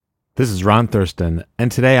This is Ron Thurston,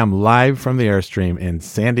 and today I'm live from the Airstream in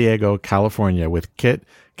San Diego, California with Kit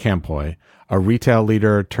Campoy, a retail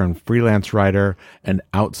leader turned freelance writer and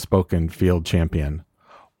outspoken field champion.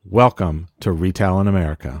 Welcome to Retail in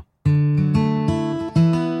America.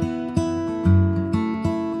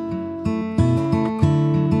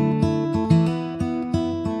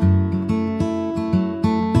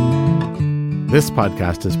 This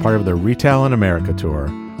podcast is part of the Retail in America tour,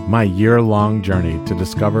 my year-long journey to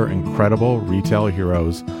discover incredible retail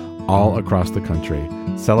heroes all across the country,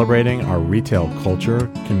 celebrating our retail culture,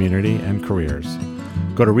 community, and careers.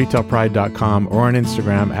 Go to retailpride.com or on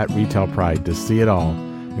Instagram at retailpride to see it all,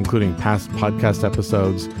 including past podcast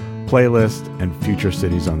episodes, playlists, and future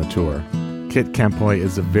cities on the tour. Kit Campoy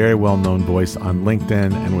is a very well-known voice on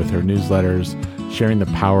LinkedIn and with her newsletters, sharing the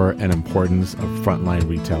power and importance of frontline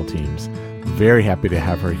retail teams. Very happy to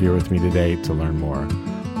have her here with me today to learn more.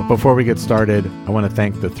 But before we get started, I want to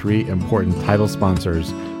thank the three important title sponsors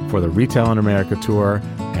for the Retail in America tour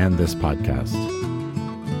and this podcast.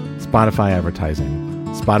 Spotify advertising.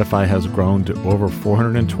 Spotify has grown to over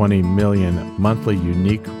 420 million monthly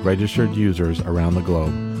unique registered users around the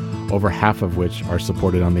globe, over half of which are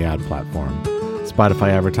supported on the ad platform. Spotify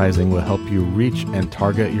advertising will help you reach and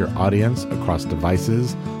target your audience across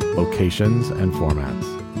devices, locations, and formats.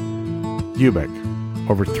 Ubic.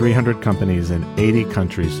 Over 300 companies in 80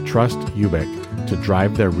 countries trust Ubic to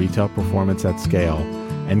drive their retail performance at scale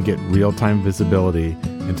and get real-time visibility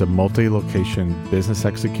into multi-location business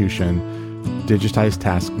execution, digitized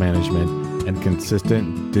task management, and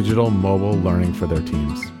consistent digital mobile learning for their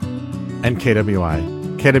teams. And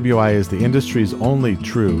KWI. KWI is the industry's only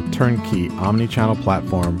true turnkey omni-channel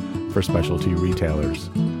platform for specialty retailers.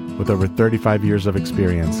 With over 35 years of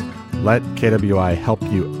experience, let KWI help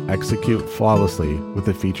you execute flawlessly with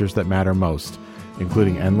the features that matter most,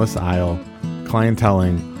 including endless aisle,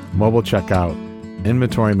 clienteling, mobile checkout,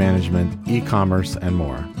 inventory management, e-commerce, and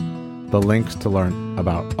more. The links to learn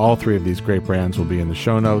about all three of these great brands will be in the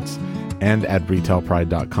show notes and at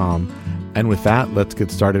retailpride.com. And with that, let's get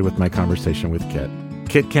started with my conversation with Kit.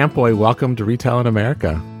 Kit Campoy, welcome to Retail in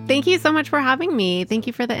America. Thank you so much for having me. Thank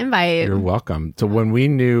you for the invite. You're welcome. So when we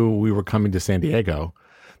knew we were coming to San Diego,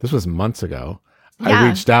 this was months ago, Yeah. I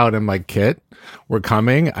reached out and I'm like, Kit, we're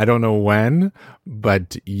coming. I don't know when,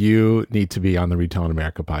 but you need to be on the Retail in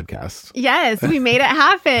America podcast. Yes, we made it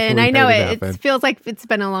happen. We I know made it it happen. feels like it's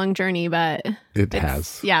been a long journey, but It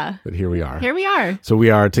has. Yeah. But here we are. Here we are. So we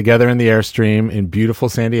are together in the Airstream in beautiful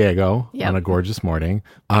San Diego Yep. on a gorgeous morning.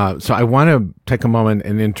 So I want to take a moment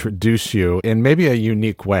and introduce you in maybe a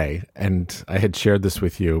unique way. And I had shared this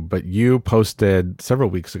with you, but you posted several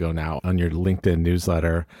weeks ago now on your LinkedIn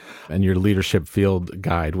newsletter and your leadership field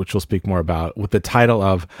guide, which we'll speak more about, with the title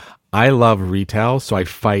of I love retail, so I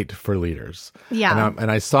fight for leaders. Yeah. And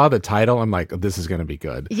I saw the title. I'm like, this is going to be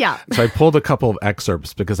good. Yeah. So I pulled a couple of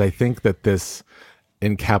excerpts because I think that this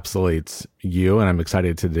encapsulates you, and I'm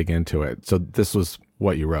excited to dig into it. So this was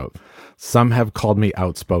what you wrote. Some have called me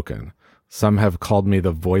outspoken. Some have called me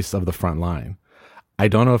the voice of the front line. I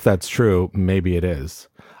don't know if that's true. Maybe it is.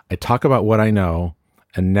 I talk about what I know,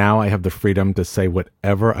 and now I have the freedom to say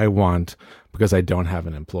whatever I want because I don't have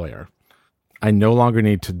an employer. I no longer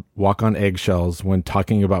need to walk on eggshells when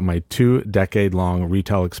talking about my 2-decade-long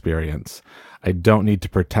retail experience. I don't need to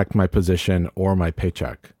protect my position or my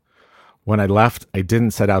paycheck. When I left, I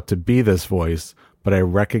didn't set out to be this voice, but I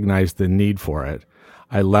recognized the need for it.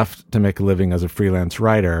 I left to make a living as a freelance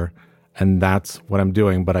writer, and that's what I'm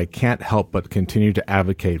doing, but I can't help but continue to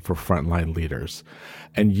advocate for frontline leaders.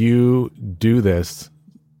 And you do this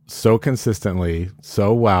so consistently,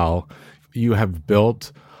 so well. You have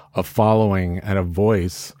built a following and a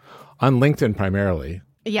voice on LinkedIn primarily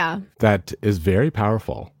Yeah. that is very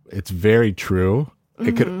powerful. It's very true.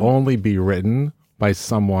 It could only be written by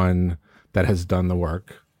someone that has done the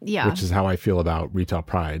work, Yeah. which is how I feel about Retail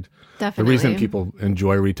Pride. Definitely. The reason people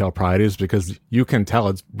enjoy Retail Pride is because you can tell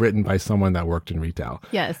it's written by someone that worked in retail.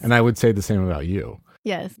 Yes. And I would say the same about you.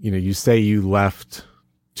 Yes. You know, you say you left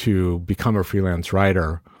to become a freelance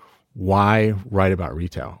writer. Why write about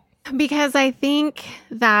retail? Because I think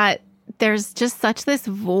that there's just such this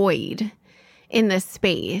void in this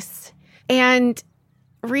space. And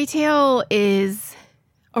retail is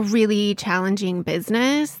a really challenging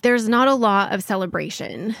business. There's not a lot of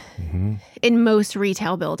celebration in most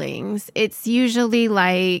retail buildings. It's usually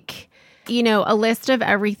like, a list of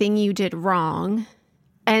everything you did wrong.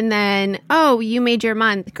 And then, oh, you made your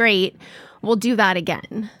month. Great. We'll do that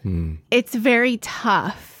again. It's very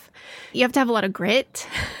tough. You have to have a lot of grit.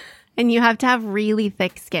 And you have to have really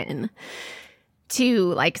thick skin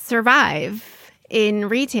to survive in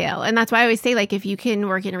retail. And that's why I always say, like, if you can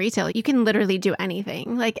work in retail, you can literally do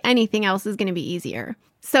anything. Like, anything else is going to be easier.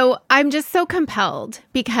 So I'm just so compelled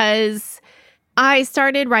because I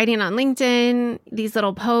started writing on LinkedIn, these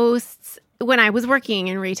little posts. When I was working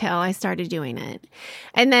in retail, I started doing it.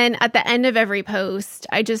 And then at the end of every post,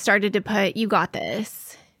 I just started to put, "You got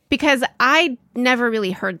this." Because I never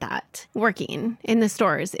really heard that working in the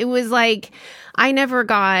stores. It was like, I never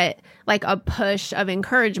got like a push of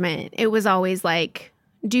encouragement. It was always like,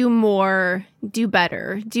 do more, do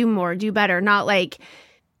better, do more, do better. Not like,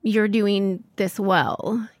 you're doing this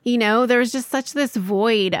well. You know, there's just such this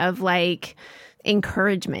void of like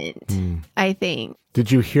encouragement, I think.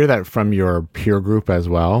 Did you hear that from your peer group as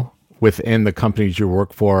well, within the companies you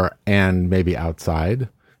work for and maybe outside?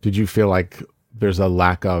 Did you feel like there's a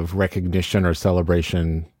lack of recognition or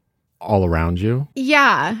celebration all around you?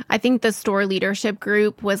 Yeah. I think the store leadership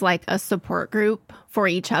group was like a support group for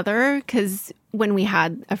each other, because when we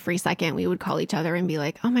had a free second, we would call each other and be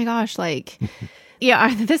like, "Oh my gosh, like,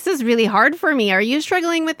 yeah, this is really hard for me. Are you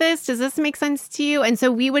struggling with this? Does this make sense to you?" And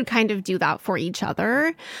so we would kind of do that for each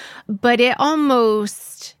other, but it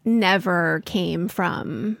almost never came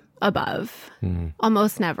from above.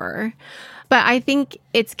 Almost never. But I think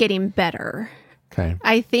it's getting better. Okay.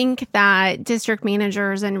 I think that district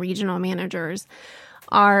managers and regional managers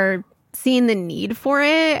are seeing the need for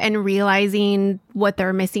it and realizing what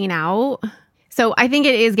they're missing out. So I think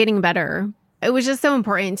it is getting better. It was just so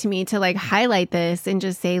important to me to like highlight this and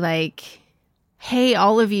just say like, "Hey,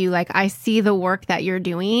 all of you, like, I see the work that you're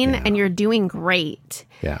doing and you're doing great."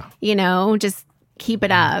 Yeah. You know, just keep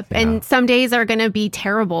it up. Yeah. And some days are going to be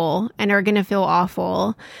terrible and are going to feel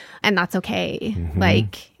awful, and that's okay.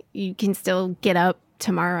 Like, you can still get up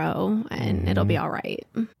tomorrow and it'll be all right.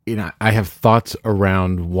 You know, I have thoughts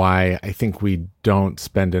around why I think we don't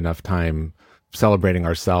spend enough time celebrating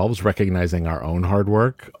ourselves, recognizing our own hard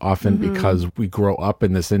work, often because we grow up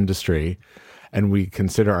in this industry and we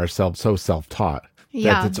consider ourselves so self-taught.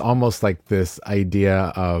 Yeah. That it's almost like this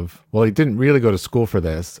idea of, well, I didn't really go to school for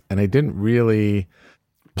this and I didn't really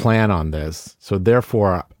plan on this. So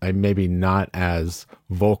therefore, I'm maybe not as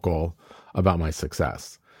vocal about my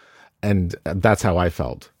success. And that's how I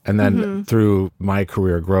felt. And then through my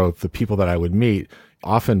career growth, the people that I would meet,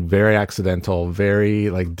 often very accidental, very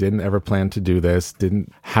like didn't ever plan to do this,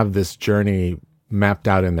 didn't have this journey mapped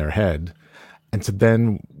out in their head. And so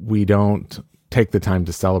then we don't take the time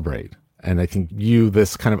to celebrate. And I think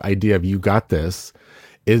this kind of idea of "you got this"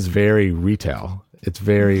 is very retail. It's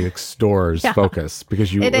very like stores focused,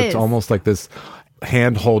 because it's almost like this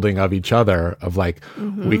hand holding of each other of like,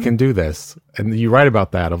 we can do this. And you write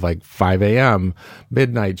about that of like 5 a.m.,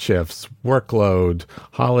 midnight shifts, workload,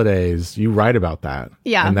 holidays. You write about that.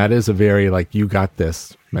 Yeah. And that is a very like, "you got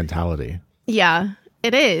this" mentality. Yeah,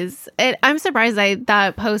 it is. I'm surprised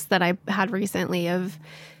that post that I had recently of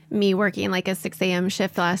me working like a 6 a.m.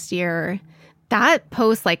 shift last year, that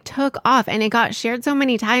post like took off and it got shared so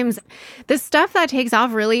many times. The stuff that takes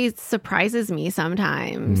off really surprises me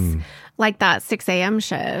sometimes, like that 6 a.m.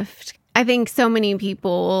 shift. I think so many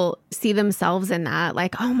people see themselves in that,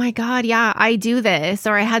 like, "Oh my God, yeah, I do this."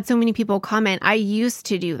 Or I had so many people comment, "I used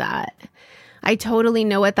to do that." I totally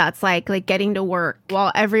know what that's like getting to work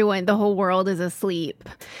while the whole world is asleep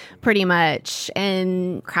pretty much,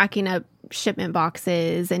 and cracking up shipment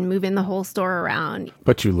boxes and moving the whole store around.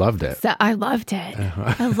 But you loved it. So I loved it.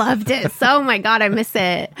 I loved it. So, oh my God, I miss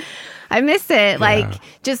it. I miss it. Like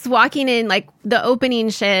just walking in like the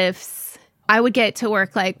opening shifts, I would get to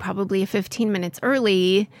work like probably 15 minutes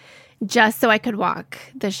early just so I could walk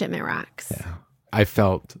the shipment racks. Yeah. I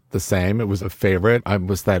felt the same. It was a favorite. I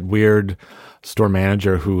was that weird store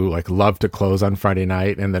manager who like loved to close on Friday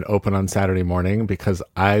night and then open on Saturday morning, because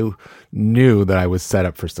I knew that I was set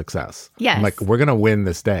up for success. Yes. I'm like, we're going to win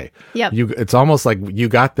this day. Yep. It's almost like "you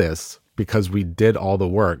got this" because we did all the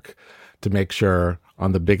work to make sure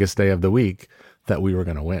on the biggest day of the week that we were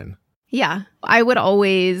going to win. Yeah. I would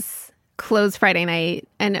always close Friday night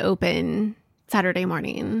and open Saturday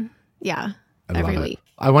morning. Yeah. Every week.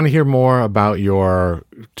 I want to hear more about your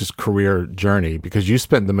just career journey, because you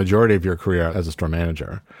spent the majority of your career as a store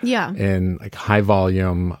manager. Yeah. In like high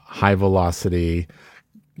volume, high velocity,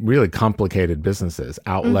 really complicated businesses,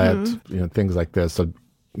 outlet, things like this. So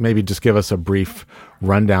maybe just give us a brief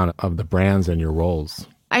rundown of the brands and your roles.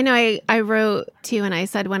 I know I wrote to you and I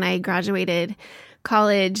said when I graduated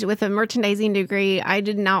college with a merchandising degree, I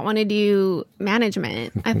did not want to do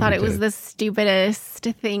management. I thought it was the stupidest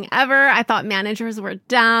thing ever. I thought managers were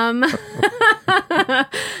dumb. I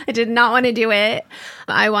did not want to do it.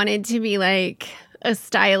 I wanted to be like a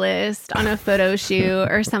stylist on a photo shoot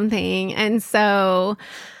or something. And so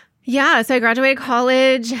Yeah, so I graduated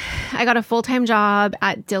college. I got a full-time job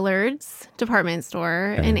at Dillard's department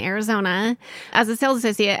store in Arizona as a sales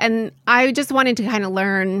associate. And I just wanted to kind of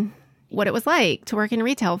learn what it was like to work in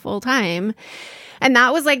retail full-time. And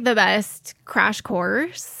that was like the best crash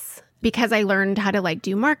course because I learned how to like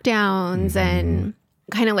do markdowns and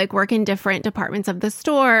kind of like work in different departments of the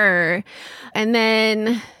store. And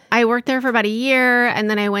then I worked there for about a year. And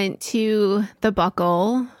then I went to the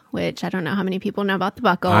Buckle, which I don't know how many people know about the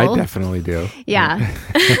Buckle. I definitely do. Yeah.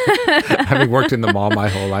 Having worked in the mall my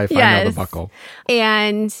whole life, I know the Buckle.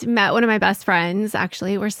 And met one of my best friends.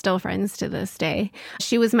 Actually, we're still friends to this day.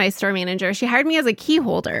 She was my store manager. She hired me as a key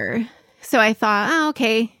holder. So I thought, oh,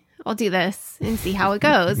 okay, I'll do this and see how it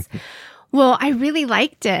goes. Well, I really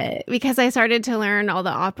liked it because I started to learn all the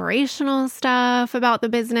operational stuff about the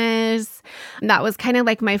business. That was kind of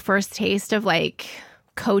like my first taste of like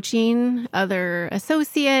coaching other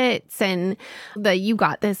associates and the you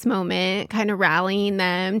got this moment, kind of rallying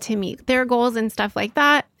them to meet their goals and stuff like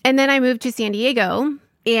that. And then I moved to San Diego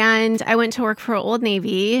and I went to work for Old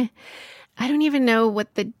Navy. I don't even know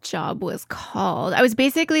what the job was called. I was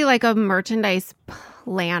basically like a merchandise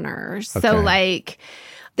planner. So like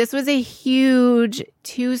this was a huge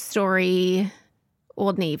 2-story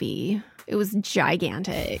Old Navy. It was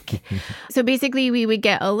gigantic. So basically we would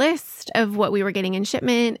get a list of what we were getting in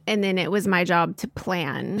shipment, and then it was my job to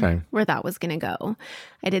plan where that was going to go.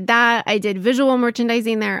 I did that. I did visual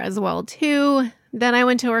merchandising there as well too. Then I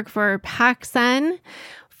went to work for PacSun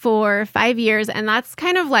for 5 years, and that's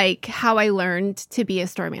kind of like how I learned to be a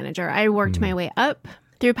store manager. I worked my way up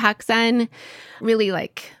through PacSun, really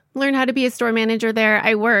like learned how to be a store manager there.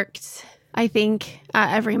 I worked, I think,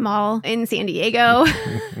 at every mall in San Diego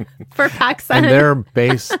for PacSun. And they're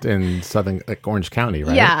based in Southern, like Orange County,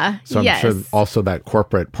 right? Yeah. So I'm sure also that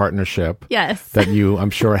corporate partnership that you, I'm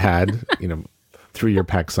sure, had, through your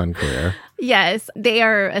PacSun career. Yes. They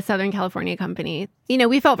are a Southern California company.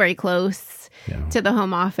 We felt very close to the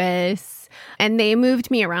home office, and they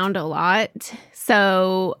moved me around a lot.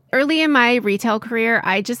 So early in my retail career,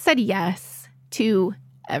 I just said yes to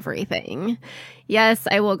everything. Yes,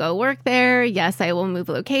 I will go work there. Yes, I will move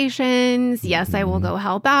locations. Yes, I will go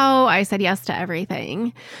help out. I said yes to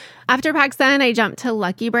everything. After PacSun, I jumped to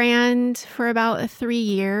Lucky Brand for about 3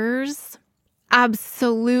 years.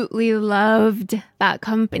 Absolutely loved that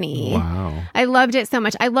company. Wow. I loved it so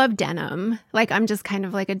much. I love denim. Like, I'm just kind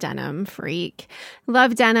of like a denim freak.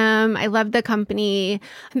 Love denim. I loved the company.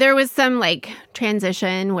 There was some like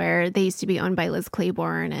transition where they used to be owned by Liz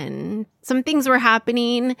Claiborne and some things were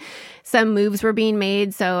happening. Some moves were being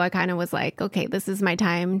made. So I kind of was like, okay, this is my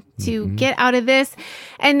time to get out of this.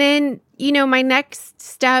 And then, my next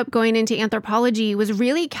step going into anthropology was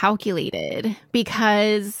really calculated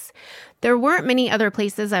because there weren't many other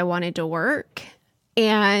places I wanted to work.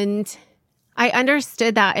 And I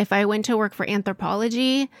understood that if I went to work for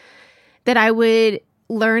anthropology, that I would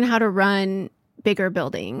learn how to run bigger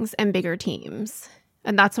buildings and bigger teams.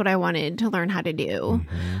 And that's what I wanted to learn how to do.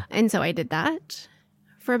 And so I did that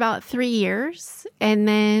for about 3 years. And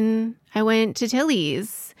then I went to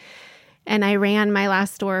Tilly's and I ran my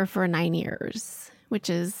last store for 9 years, which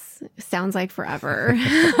sounds like forever.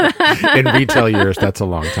 In retail years, that's a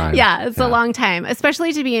long time. Yeah, it's a long time,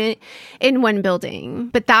 especially to be in one building.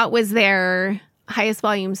 But that was their highest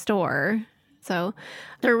volume store. So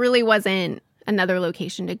there really wasn't another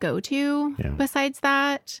location to go to besides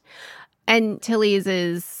that. And Tilly's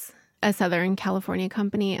is a Southern California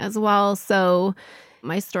company as well. So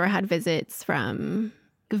my store had visits from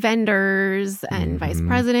vendors and vice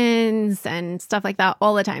presidents and stuff like that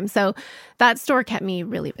all the time. So that store kept me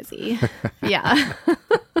really busy. Yeah.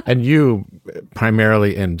 And you,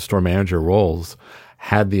 primarily in store manager roles,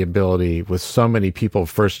 had the ability with so many people,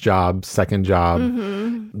 first job, second job,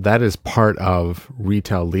 that is part of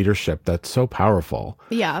retail leadership that's so powerful.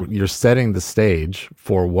 Yeah. You're setting the stage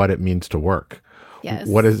for what it means to work. Yes.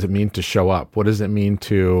 What does it mean to show up? What does it mean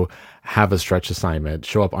to have a stretch assignment,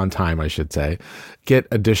 show up on time, I should say, get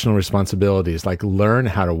additional responsibilities, like learn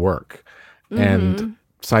how to work. And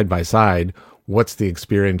side by side, what's the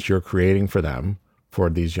experience you're creating for them, for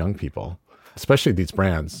these young people, especially these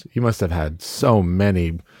brands? You must have had so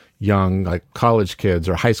many young, like college kids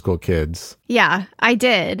or high school kids. Yeah, I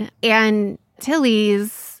did. And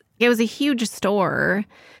Tilly's, it was a huge store,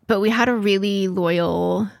 but we had a really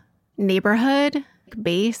loyal neighborhood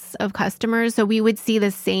base of customers. So we would see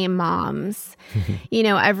the same moms,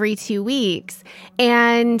 every 2 weeks.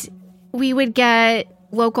 And we would get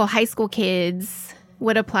local high school kids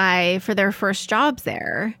would apply for their first jobs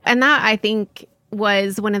there. And that, I think,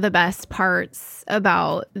 was one of the best parts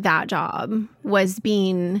about that job, was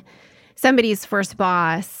being somebody's first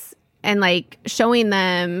boss and like showing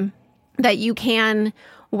them that you can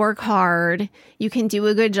work hard, you can do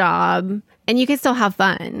a good job, and you can still have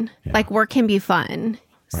fun. Yeah. Like work can be fun.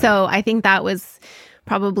 Right. So I think that was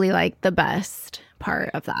probably like the best part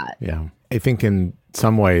of that. Yeah. I think in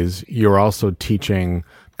some ways you're also teaching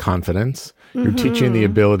confidence. You're teaching the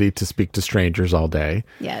ability to speak to strangers all day.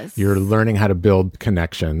 Yes. You're learning how to build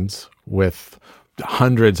connections with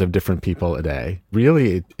hundreds of different people a day.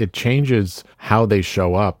 Really, it changes how they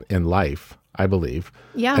show up in life, I believe.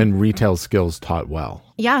 Yeah. And retail skills taught well.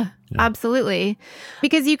 Yeah, absolutely.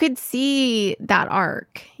 Because you could see that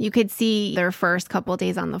arc. You could see their first couple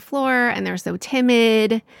days on the floor and they're so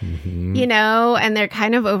timid, you know, and they're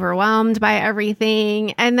kind of overwhelmed by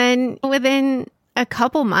everything. And then within a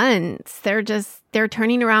couple months, they're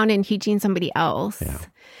turning around and teaching somebody else. Yeah.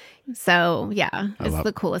 So yeah, it's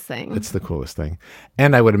the coolest thing. It's the coolest thing.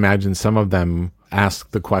 And I would imagine some of them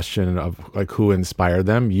ask the question of like who inspired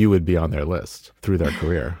them. You would be on their list through their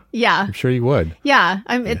career. Yeah. I'm sure you would. Yeah.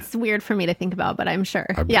 It's weird for me to think about, but I'm sure.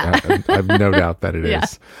 I've no doubt that it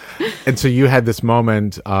is. And so you had this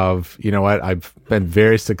moment of, you know what, I've been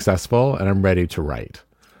very successful and I'm ready to write.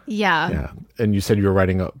 Yeah. And you said you were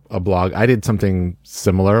writing a blog. I did something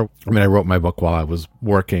similar. I mean, I wrote my book while I was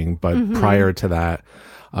working, but prior to that,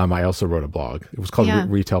 I also wrote a blog. It was called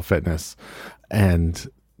Retail Fitness. And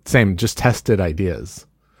same, just tested ideas.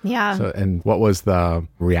 Yeah. So, and what was the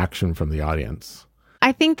reaction from the audience?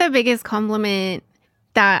 I think the biggest compliment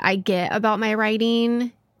that I get about my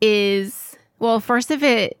writing is, well, first, if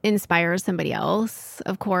it inspires somebody else,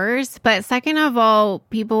 of course. But second of all,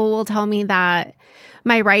 people will tell me that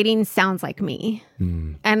my writing sounds like me.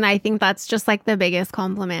 And I think that's just like the biggest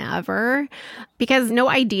compliment ever, because no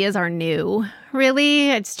ideas are new, really.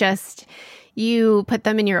 It's just you put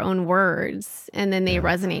them in your own words and then they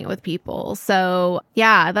resonate with people. So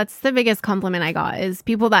yeah, that's the biggest compliment I got, is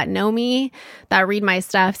people that know me, that read my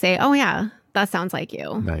stuff, say, oh yeah, that sounds like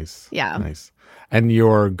you. Nice. Yeah. Nice. And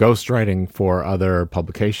your ghostwriting for other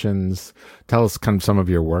publications. Tell us kind of some of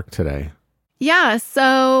your work today. Yeah,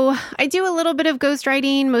 so I do a little bit of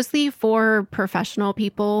ghostwriting, mostly for professional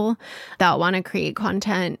people that want to create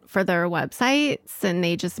content for their websites, and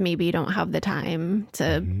they just maybe don't have the time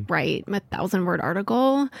to write a 1,000-word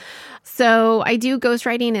article. So I do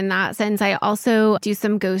ghostwriting in that sense. I also do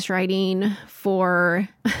some ghostwriting for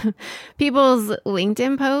people's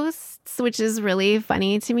LinkedIn posts, which is really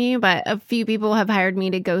funny to me, but a few people have hired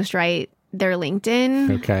me to ghostwrite their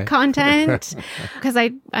LinkedIn content because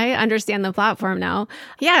I understand the platform now.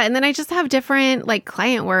 Yeah. And then I just have different like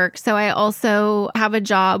client work. So I also have a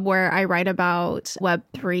job where I write about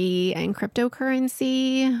Web3 and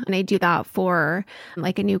cryptocurrency. And I do that for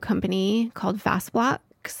like a new company called FastBlocks.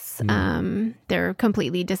 They're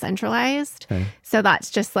completely decentralized. Okay. So that's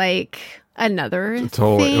just like another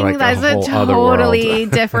thing. Like that's a totally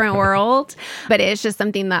different world. But it's just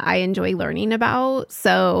something that I enjoy learning about.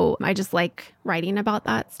 So I just like writing about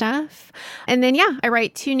that stuff. And then, I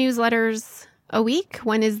write 2 newsletters a week.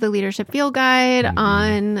 One is the Leadership Field Guide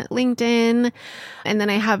on LinkedIn. And then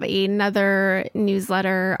I have another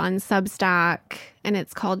newsletter on Substack, and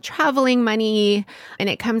it's called Traveling Money. And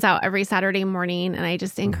it comes out every Saturday morning. And I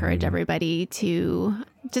just encourage everybody to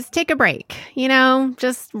just take a break,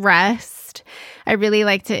 just rest. I really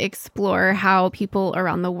like to explore how people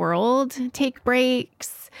around the world take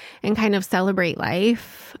breaks and kind of celebrate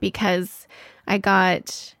life, because I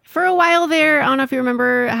got, for a while there, I don't know if you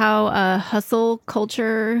remember how hustle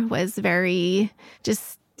culture was very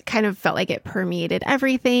just kind of felt like it permeated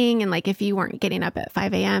everything. And like, if you weren't getting up at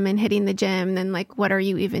 5 a.m. and hitting the gym, then like, what are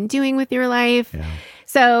you even doing with your life? Yeah.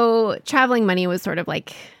 So Traveling Money was sort of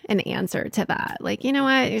like an answer to that. Like, you know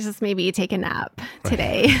what? It's just maybe take a nap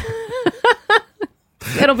today.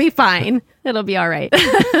 It'll be fine. It'll be all right.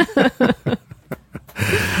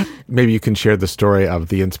 Maybe you can share the story of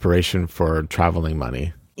the inspiration for Traveling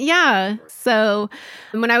Money. Yeah. So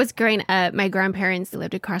when I was growing up, my grandparents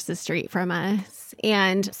lived across the street from us.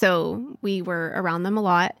 And so we were around them a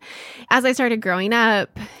lot. As I started growing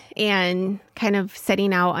up and kind of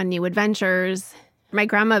setting out on new adventures, my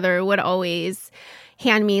grandmother would always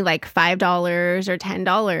hand me like $5 or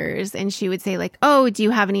 $10. And she would say like, oh, do you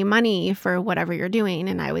have any money for whatever you're doing?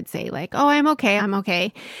 And I would say like, oh, I'm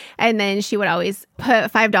okay. And then she would always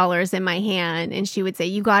put $5 in my hand and she would say,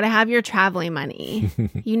 you got to have your traveling money.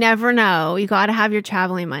 You never know. You got to have your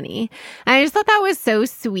traveling money. And I just thought that was so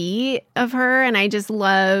sweet of her. And I just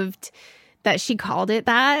loved that she called it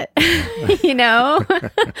that,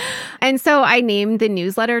 And so I named the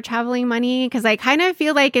newsletter Traveling Money because I kind of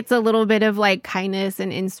feel like it's a little bit of like kindness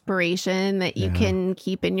and inspiration that you can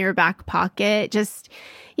keep in your back pocket. Just,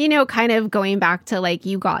 kind of going back to like,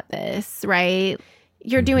 you got this, right?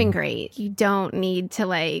 You're doing great. You don't need to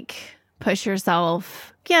like push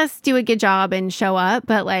yourself. Yes, do a good job and show up,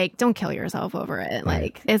 but like, don't kill yourself over it. Right.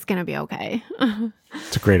 Like, it's going to be okay.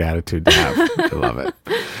 It's a great attitude to have. I love it.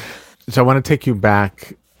 So I want to take you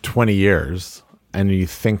back 20 years and you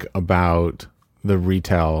think about the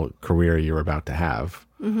retail career you're about to have.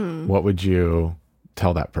 What would you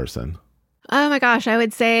tell that person? Oh my gosh, I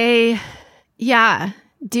would say, yeah,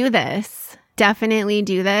 do this. Definitely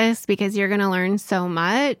do this because you're going to learn so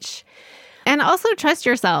much. And also trust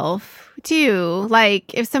yourself too.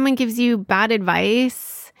 Like if someone gives you bad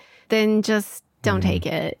advice, then just don't take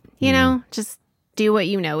it. Just do what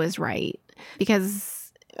you know is right.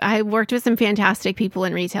 Because I worked with some fantastic people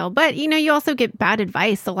in retail, but you also get bad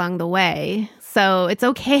advice along the way. So it's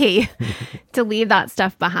okay to leave that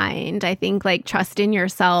stuff behind. I think like trust in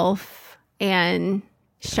yourself and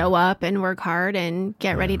show up and work hard and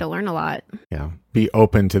get ready to learn a lot. Yeah. Be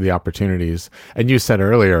open to the opportunities. And you said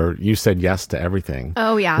earlier, you said yes to everything.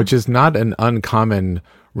 Oh, yeah. Which is not an uncommon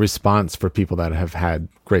response for people that have had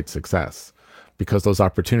great success because those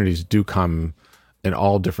opportunities do come in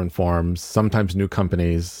all different forms, sometimes new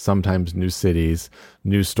companies, sometimes new cities,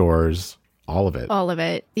 new stores, all of it. All of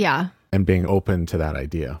it. Yeah. And being open to that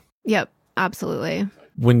idea. Yep. Absolutely.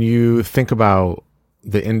 When you think about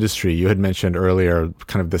the industry, you had mentioned earlier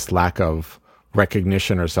kind of this lack of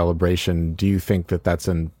recognition or celebration. Do you think that that's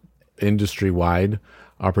an industry-wide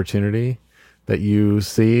opportunity that you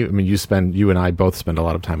see? I mean, you and I both spend a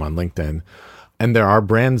lot of time on LinkedIn, and there are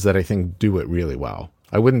brands that I think do it really well.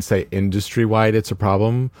 I wouldn't say industry-wide it's a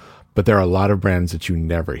problem, but there are a lot of brands that you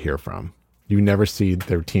never hear from. You never see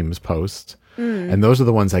their teams post, and those are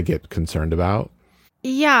the ones I get concerned about.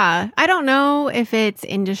 Yeah. I don't know if it's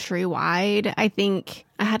industry-wide. I think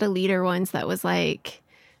I had a leader once that was like,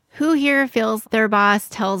 who here feels their boss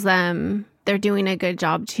tells them they're doing a good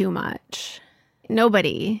job too much?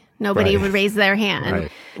 Nobody Right. would raise their hand.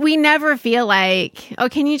 Right. We never feel like, oh,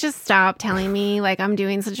 can you just stop telling me like I'm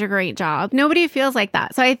doing such a great job? Nobody feels like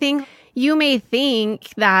that. So I think you may think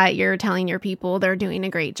that you're telling your people they're doing a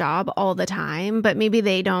great job all the time, but maybe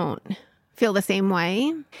they don't feel the same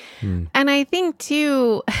way. And I think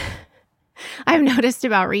too, I've noticed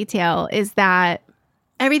about retail is that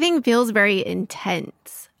everything feels very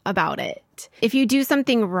intense about it. If you do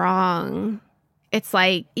something wrong, it's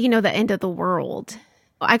like, the end of the world.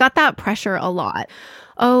 I got that pressure a lot.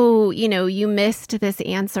 Oh, you missed this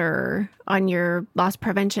answer on your loss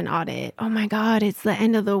prevention audit. Oh my God, it's the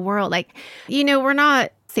end of the world. Like, we're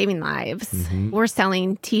not saving lives. We're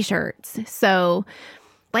selling t-shirts. So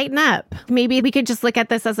lighten up. Maybe we could just look at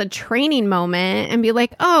this as a training moment and be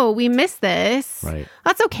like, oh, we missed this. Right.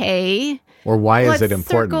 That's okay. Or why is it Let's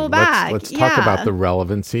important? circle back. Let's talk Yeah. about the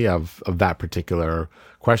relevancy of that particular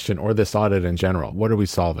question or this audit in general. What are we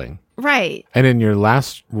solving? Right. And in your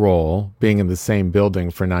last role, being in the same building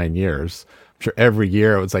for 9 years, I'm sure every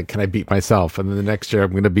year it was like, can I beat myself? And then the next year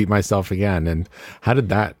I'm going to beat myself again. And how did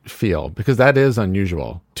that feel? Because that is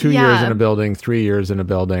unusual. 2 years Yeah. in a building, 3 years in a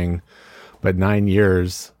building, but 9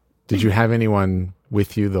 years. Did you have anyone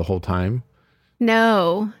with you the whole time?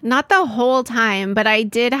 No, not the whole time, but I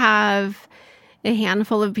did have a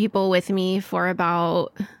handful of people with me for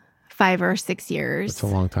about 5 or 6 years. That's a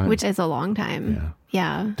long time. Which is a long time.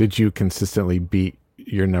 Yeah. Did you consistently beat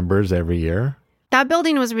your numbers every year? That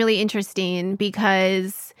building was really interesting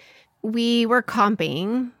because we were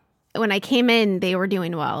comping. When I came in, they were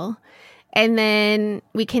doing well. And then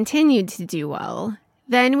we continued to do well.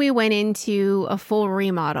 Then we went into a full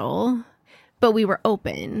remodel, but we were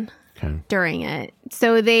open during it.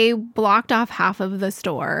 So they blocked off half of the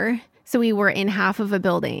store. So we were in half of a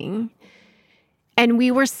building. And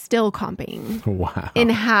we were still comping in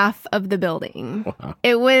half of the building. Wow.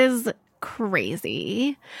 It was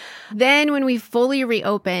crazy. Then when we fully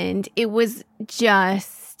reopened, it was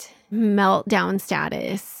just meltdown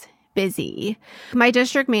status, busy. My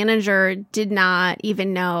district manager did not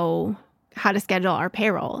even know how to schedule our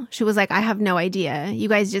payroll. She was like, I have no idea. You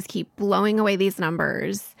guys just keep blowing away these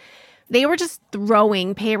numbers. They were just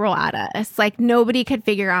throwing payroll at us. Like nobody could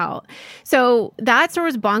figure out. So that store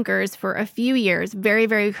was bonkers for a few years. Very,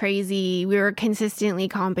 very crazy. We were consistently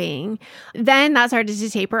comping. Then that started to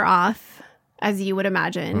taper off, as you would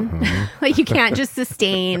imagine. Like you can't just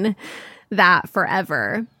sustain that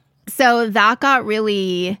forever. So that got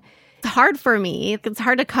really hard for me. It's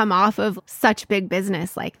hard to come off of such big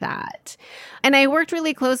business like that. And I worked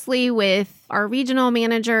really closely with our regional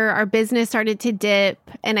manager. Our business started to dip,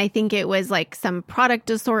 and I think it was like some product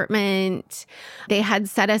assortment. They had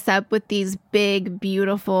set us up with these big,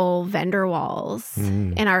 beautiful vendor walls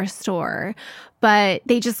in our store, but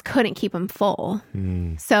they just couldn't keep them full.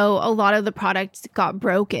 So a lot of the product got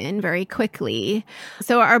broken very quickly.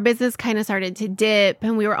 So our business kind of started to dip,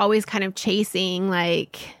 and we were always kind of chasing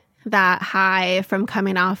like that high from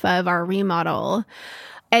coming off of our remodel.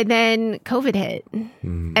 And then COVID hit.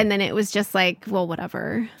 And then it was just like, well,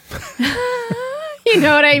 whatever. You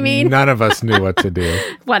know what I mean? None of us knew what to do.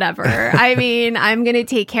 Whatever. I mean, I'm going to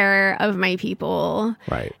take care of my people.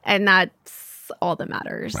 Right. And that's all that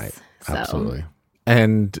matters. Right. So. Absolutely.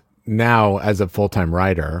 And now, as a full-time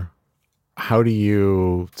writer, how do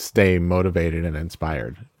you stay motivated and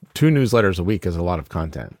inspired? 2 newsletters a week is a lot of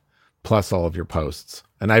content, plus all of your posts.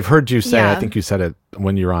 And I've heard you say, I think you said it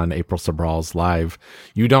when you were on April Sabral's live,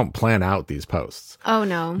 you don't plan out these posts. Oh,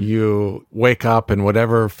 no. You wake up and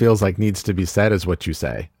whatever feels like needs to be said is what you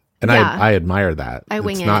say. And I admire that. I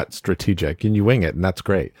wing it. It's not strategic, and you wing it, and that's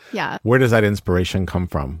great. Yeah. Where does that inspiration come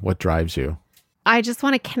from? What drives you? I just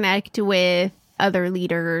want to connect with other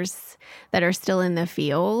leaders that are still in the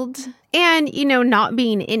field. And, you know, not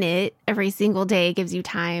being in it every single day gives you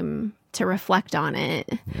time to reflect on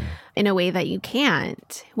it in a way that you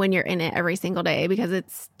can't when you're in it every single day, because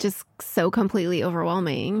it's just so completely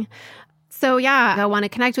overwhelming. So yeah, I want to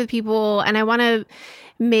connect with people, and I want to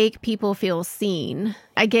make people feel seen.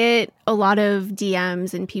 I get a lot of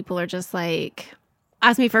DMs and people are just like,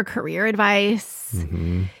 ask me for career advice.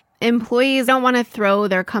 Employees don't want to throw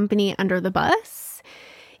their company under the bus,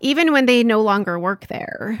 even when they no longer work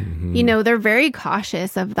there. You know, they're very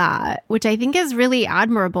cautious of that, which I think is really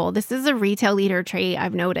admirable. This is a retail leader trait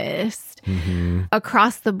I've noticed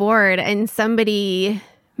across the board. And somebody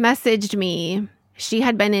messaged me. She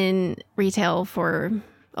had been in retail for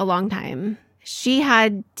a long time. She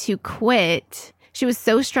had to quit. She was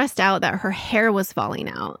so stressed out that her hair was falling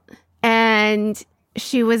out. And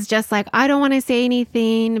she was just like, I don't want to say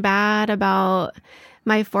anything bad about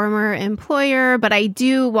my former employer, but I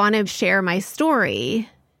do want to share my story.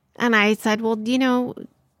 And I said, well, you know,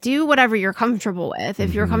 do whatever you're comfortable with,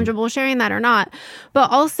 if you're comfortable sharing that or not. But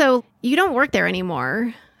also, you don't work there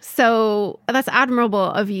anymore. So that's admirable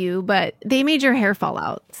of you, but they made your hair fall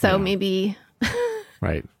out. So maybe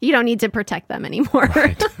Right. you don't need to protect them anymore.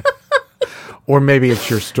 Right. Or maybe it's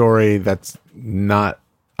your story that's not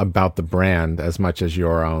about the brand as much as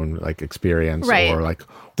your own like experience, or like,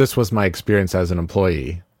 this was my experience as an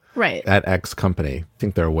employee at X company. I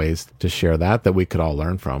think there are ways to share that we could all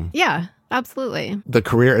learn from. Yeah, absolutely. The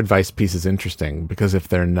career advice piece is interesting because if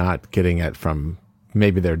they're not getting it from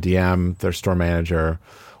maybe their DM, their store manager,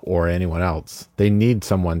 or anyone else, they need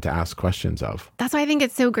someone to ask questions of. That's why I think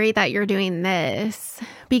it's so great that you're doing this,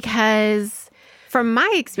 because from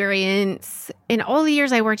my experience, in all the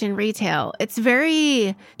years I worked in retail, it's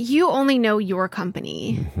you only know your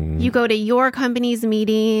company. You go to your company's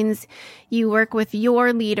meetings, you work with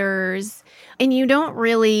your leaders, and you don't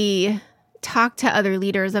really talk to other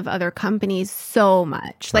leaders of other companies so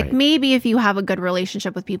much. Like maybe if you have a good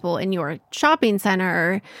relationship with people in your shopping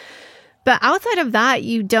center, but outside of that,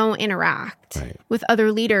 you don't interact with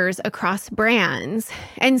other leaders across brands.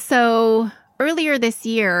 And so earlier this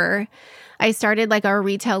year, I started like our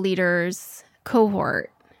retail leaders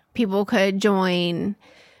cohort. People could join.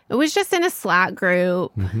 It was just in a Slack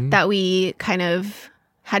group that we kind of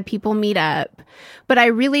had people meet up. But I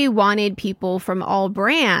really wanted people from all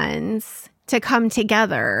brands to come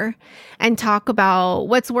together and talk about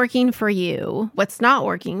what's working for you, what's not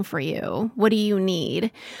working for you, what do you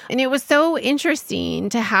need? And it was so interesting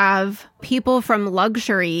to have people from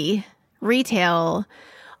luxury retail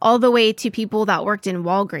all the way to people that worked in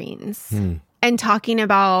Walgreens and talking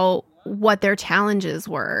about what their challenges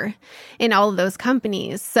were in all of those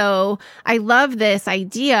companies. So I love this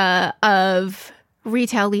idea of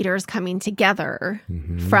retail leaders coming together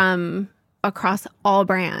from across all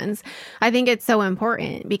brands. I think it's so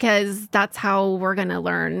important because that's how we're going to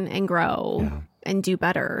learn and grow and do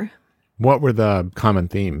better. What were the common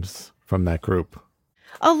themes from that group?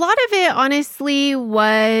 A lot of it, honestly,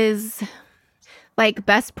 was like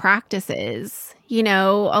best practices. You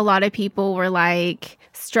know, a lot of people were like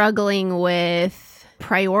struggling with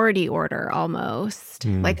priority order almost.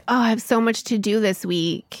 Like, oh, I have so much to do this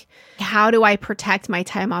week. How do I protect my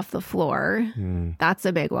time off the floor? That's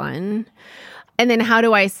a big one. And then how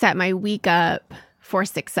do I set my week up for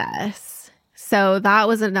success? So that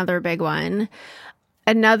was another big one.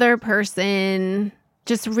 Another person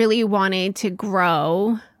just really wanted to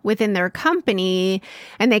grow within their company,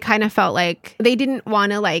 and they kind of felt like they didn't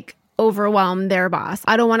want to like overwhelm their boss.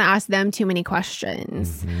 I don't want to ask them too many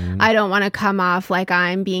questions. I don't want to come off like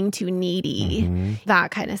I'm being too needy, that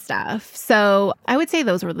kind of stuff. So I would say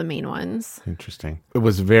those were the main ones. Interesting. It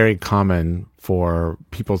was very common for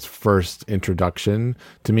people's first introduction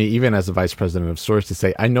to me, even as a vice president of stores, to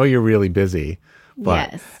say, I know you're really busy.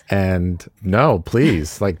 But, yes. And no,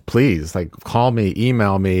 please, please, call me,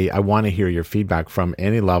 email me. I want to hear your feedback from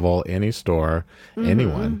any level, any store,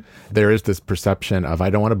 anyone. There is this perception of, I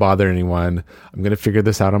don't want to bother anyone. I'm going to figure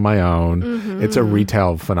this out on my own. It's a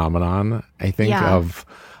retail phenomenon, I think, of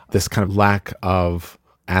this kind of lack of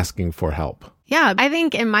asking for help. Yeah, I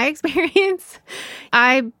think in my experience,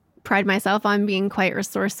 I pride myself on being quite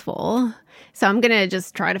resourceful. So I'm going to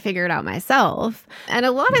just try to figure it out myself. And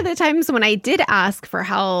a lot of the times when I did ask for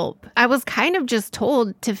help, I was kind of just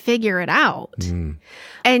told to figure it out.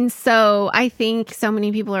 And so I think so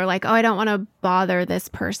many people are like, oh, I don't want to bother this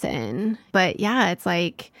person. But yeah, it's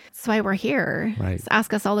like, that's why we're here. Right. Just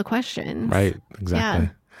ask us all the questions. Right. Exactly.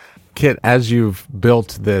 Yeah. Kit, as you've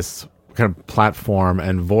built this kind of platform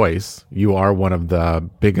and voice, you are one of the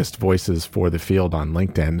biggest voices for the field on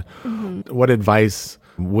LinkedIn. What advice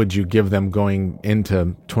would you give them going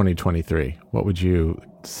into 2023? What would you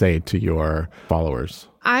say to your followers?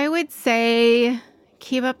 I would say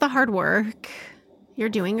keep up the hard work. You're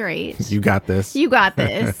doing great. You got this. You got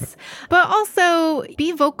this. But also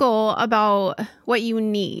be vocal about what you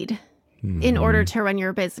need in order to run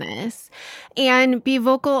your business, and be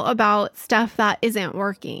vocal about stuff that isn't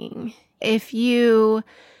working. If you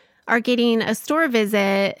are getting a store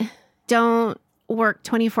visit, don't work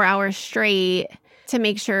 24 hours straight to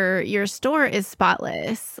make sure your store is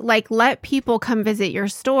spotless. Like, let people come visit your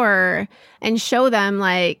store and show them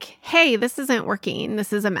like, hey, this isn't working.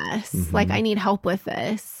 This is a mess. Like, I need help with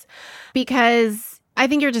this. Because I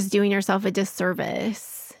think you're just doing yourself a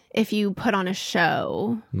disservice if you put on a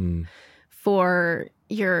show for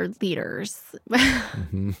your leaders.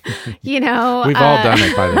 You know? We've all done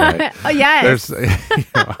it, by the way. Oh, yes. There's,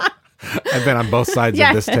 I've been on both sides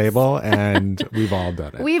of this table, and we've all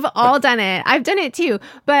done it. We've all done it. I've done it too.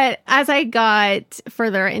 But as I got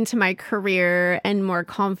further into my career and more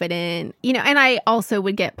confident, you know, and I also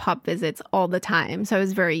would get pop visits all the time. So I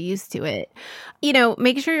was very used to it. You know,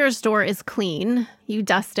 make sure your store is clean. You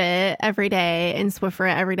dust it every day and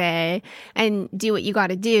Swiffer it every day and do what you got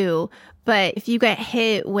to do. But if you get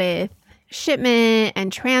hit with shipment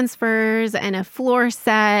and transfers and a floor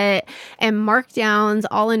set and markdowns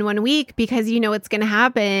all in 1 week because you know it's going to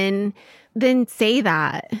happen, then say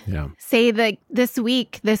that. Yeah. Say that this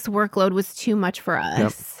week, this workload was too much for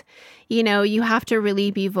us. You know, you have to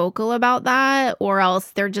really be vocal about that, or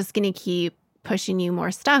else they're just going to keep pushing you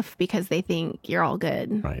more stuff because they think you're all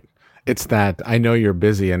good. Right. It's that I know you're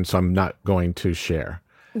busy, and so I'm not going to share.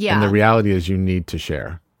 Yeah. And the reality is you need to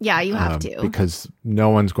share. Yeah, you have to. Because no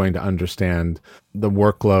one's going to understand the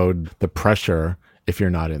workload, the pressure, if you're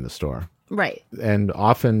not in the store. Right. And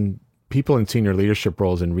often people in senior leadership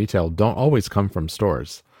roles in retail don't always come from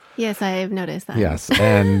stores. Yes, I've noticed that. Yes.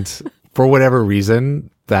 And for whatever reason,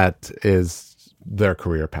 that is their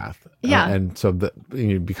career path. Yeah. And so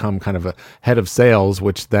you become kind of a head of sales,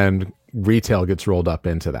 which then retail gets rolled up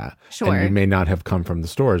into that. Sure. And you may not have come from the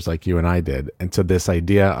stores like you and I did. And so this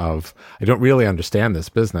idea of, I don't really understand this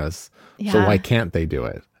business, so why can't they do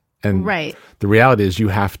it? And the reality is you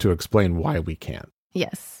have to explain why we can't.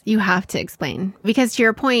 Yes, you have to explain. Because to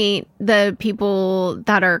your point, the people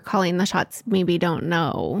that are calling the shots maybe don't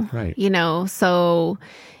know. Right. You know, so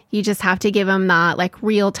you just have to give them that like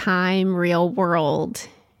real time, real world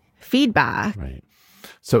feedback. Right.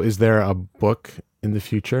 So is there a book in the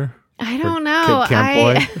future? I don't know. Kit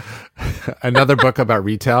Campoy? Another book about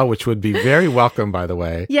retail, which would be very welcome, by the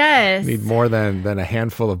way. Yes. You need more than a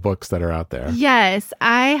handful of books that are out there. Yes.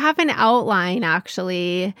 I have an outline,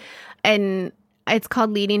 actually, and it's called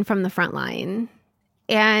Leading from the Front Line.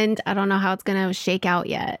 And I don't know how it's going to shake out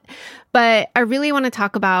yet. But I really want to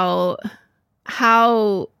talk about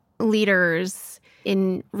how leaders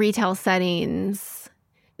in retail settings,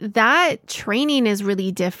 that training is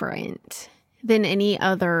really different than any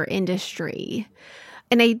other industry.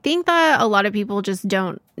 And I think that a lot of people just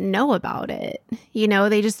don't know about it. You know,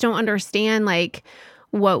 they just don't understand like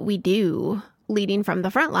what we do leading from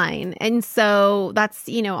the front line. And so that's,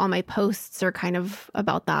 you know, all my posts are kind of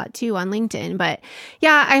about that too on LinkedIn. But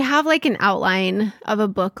yeah, I have like an outline of a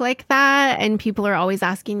book like that. And people are always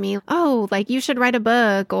asking me, oh, like you should write a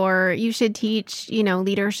book or you should teach, you know,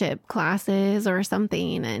 leadership classes or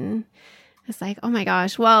something. And it's like, oh my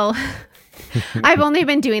gosh, well, I've only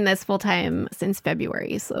been doing this full time since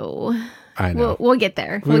February. So I know. We'll get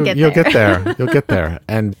there. You'll get there. You'll get there.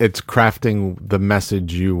 And it's crafting the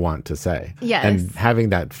message you want to say. Yes. And having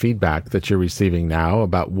that feedback that you're receiving now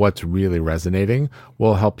about what's really resonating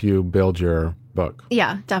will help you build your book.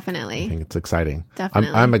 Yeah, definitely. I think it's exciting.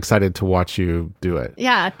 Definitely. I'm excited to watch you do it.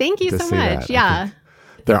 Yeah, thank you so much. Yeah.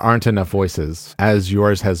 There aren't enough voices. As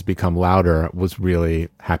yours has become louder, was really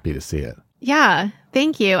happy to see it. Yeah,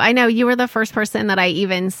 thank you. I know you were the first person that I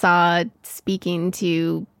even saw speaking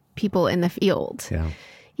to people in the field. Yeah.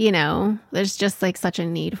 You know, there's just like such a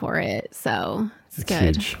need for it. So it's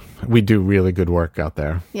good. Huge. We do really good work out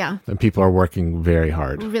there. Yeah. And people are working very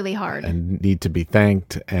hard. Really hard. And need to be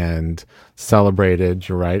thanked and celebrated,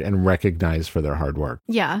 you're right, and recognized for their hard work.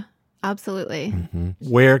 Yeah, absolutely. Mm-hmm.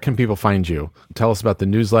 Where can people find you? Tell us about the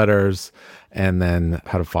newsletters and then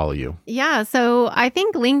how to follow you. Yeah, so I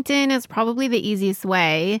think LinkedIn is probably the easiest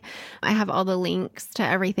way. I have all the links to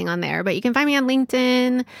everything on there, but you can find me on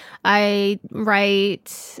LinkedIn. I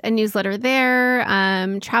write a newsletter there.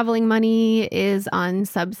 Traveling Money is on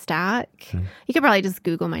Substack. You could probably just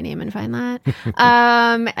Google my name and find that.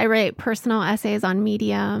 I write personal essays on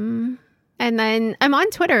Medium. And then I'm on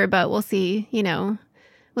Twitter, but we'll see,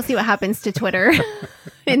 we'll see what happens to Twitter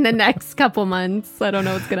in the next couple months. I don't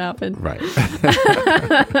know what's going to happen. Right.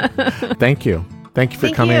 Thank you. Thank you for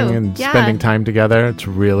coming and spending time together. It's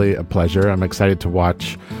really a pleasure. I'm excited to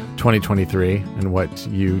watch 2023 and what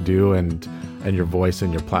you do and your voice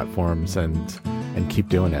and your platforms and keep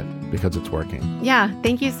doing it because it's working. Yeah.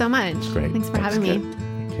 Thank you so much. Great. Thanks for having me.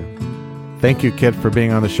 Thank you. Thank you, Kit, for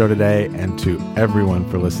being on the show today, and to everyone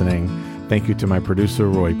for listening. Thank you to my producer,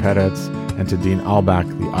 Roy Petitz, and to Dean Albach,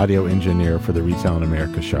 the audio engineer for the Retail in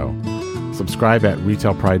America show. Subscribe at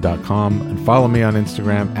retailpride.com and follow me on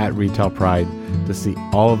Instagram at retailpride to see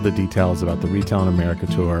all of the details about the Retail in America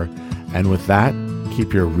tour. And with that,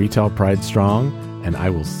 keep your retail pride strong, and I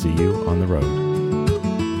will see you on the road.